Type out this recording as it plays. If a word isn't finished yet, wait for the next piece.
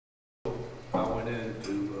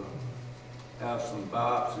have some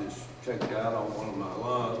biopsies checked out on one of my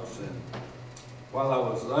lungs. And while I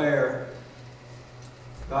was there,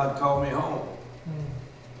 God called me home.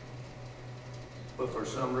 But for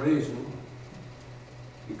some reason,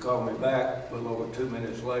 he called me back a little over 2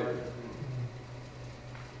 minutes later.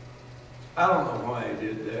 I don't know why he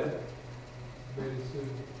did that.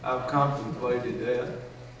 I've contemplated that.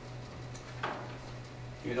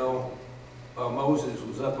 You know, Moses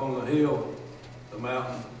was up on the hill, the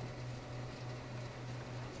mountain.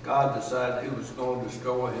 God decided he was going to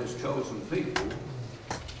destroy his chosen people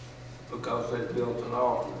because they built an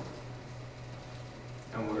altar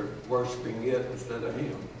and were worshiping it instead of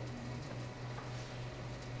him.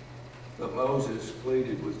 But Moses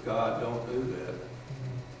pleaded with God, don't do that.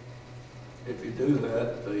 If you do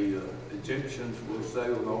that, the Egyptians will say,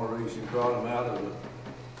 well, the only reason you brought them out of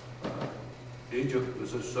Egypt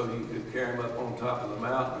was just so you could carry them up on top of the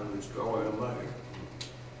mountain and destroy them there.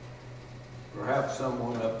 Perhaps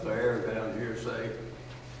someone up there or down here say,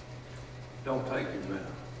 don't take him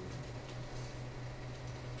now.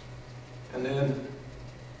 And then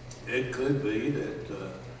it could be that,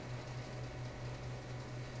 and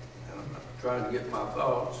I'm not trying to get my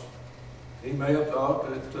thoughts, he may have thought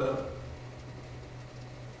that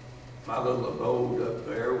my little abode up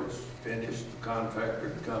there was finished. The contractor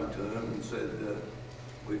had come to him and said,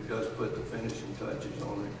 we've just put the finishing touches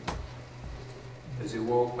on it. As he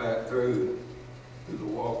walked back through the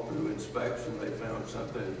walkthrough inspection, they found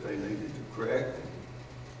something that they needed to correct.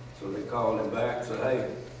 So they called him back and said, hey,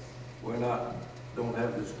 don't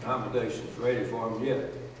have his accommodations ready for him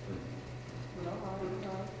yet.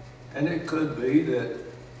 And it could be that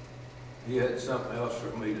he had something else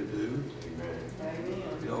for me to do. Amen.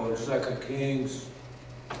 You know, in 2 Kings,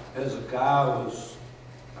 Hezekiah was,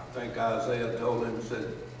 I think Isaiah told him,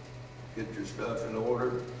 said, get your stuff in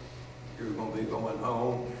order. You're going to be going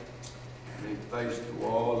home. And he faced the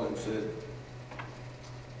wall and said,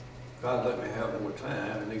 God, let me have more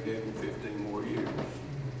time. And he gave him 15 more years.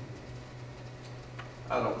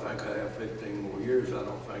 I don't think I have 15 more years. I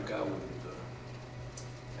don't think I would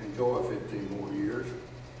enjoy 15 more years.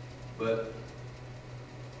 But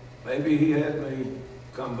maybe he had me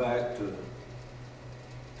come back to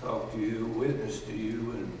talk to you, witness to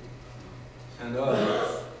you and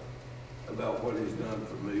others about what he's done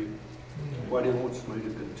for me, what he wants me to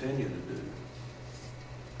continue to do.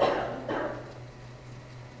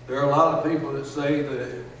 There are a lot of people that say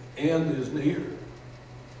the end is near,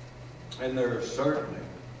 and there are certainly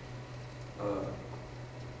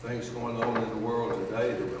things going on in the world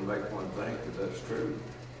today that would make one think that that's true.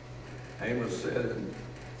 Amos said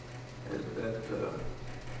that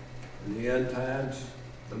in the end times,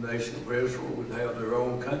 the nation of Israel would have their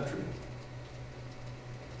own country,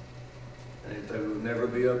 and they would never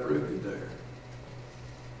be uprooted there.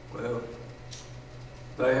 Well,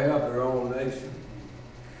 they have their own nation,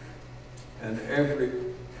 and every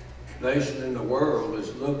nation in the world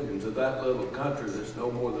is looking to that little country that's no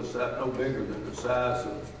bigger than the size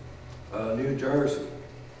of New Jersey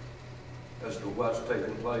as to what's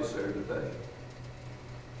taking place there today.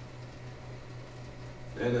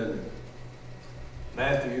 And in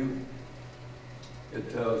Matthew, it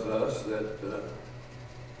tells us that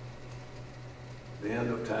the end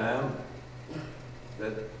of time,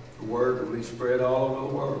 that the word will be spread all over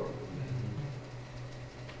the world.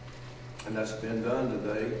 And that's been done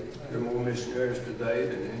today. There are more missionaries today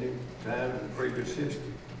than any time in previous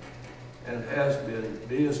history. And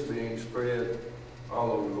it is being spread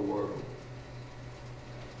all over the world.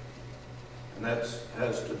 And that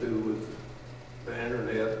has to do with the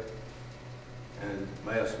internet and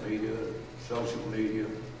mass media, social media.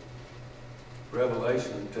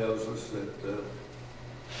 Revelation tells us that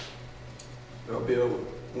there'll be a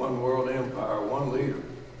one world empire, one leader.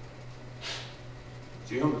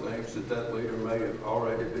 Jim thinks that that leader may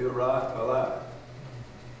already be alive.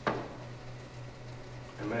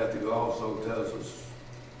 And Matthew also tells us,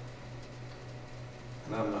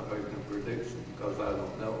 and I'm not making a prediction because I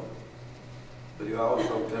don't know, but he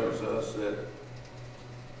also tells us that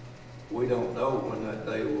we don't know when that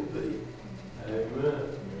day will be.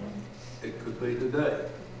 Amen. It could be today.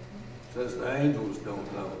 It says the angels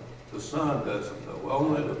don't know. The Son doesn't know.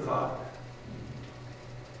 Only the Father.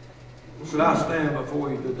 So I stand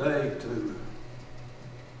before you today to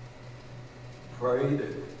pray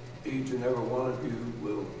that each and every one of you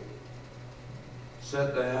will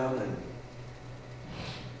sit down and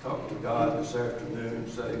talk to God this afternoon and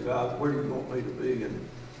say, God, where do you want me to be in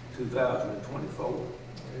 2024?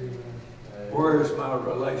 Amen. Where is my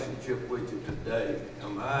relationship with you today?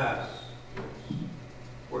 Am I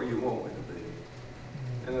where you want me to be?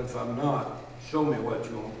 And if I'm not, show me what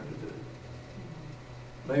you want me to do.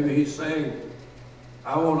 Maybe he's saying,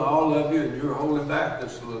 I want all of you, and you're holding back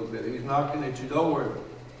just a little bit. He's knocking at your door.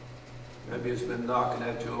 Maybe it's been knocking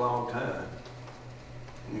at you a long time,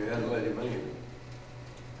 and you hadn't let him in.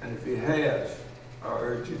 And if he has, I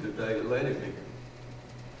urge you today to let him in.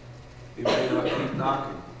 He may not keep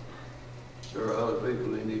knocking. There are other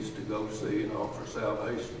people he needs to go see and offer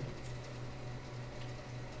salvation.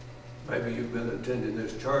 Maybe you've been attending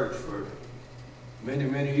this church for many,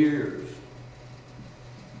 many years,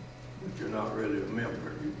 but you're not really a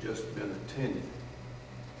member. You've just been attending.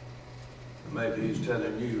 And maybe he's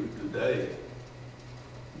telling you today,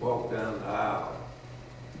 walk down the aisle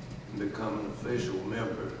and become an official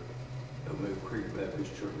member of Mill Creek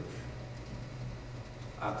Baptist Church.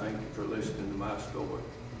 I thank you for listening to my story.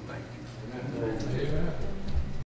 Thank you. Amen.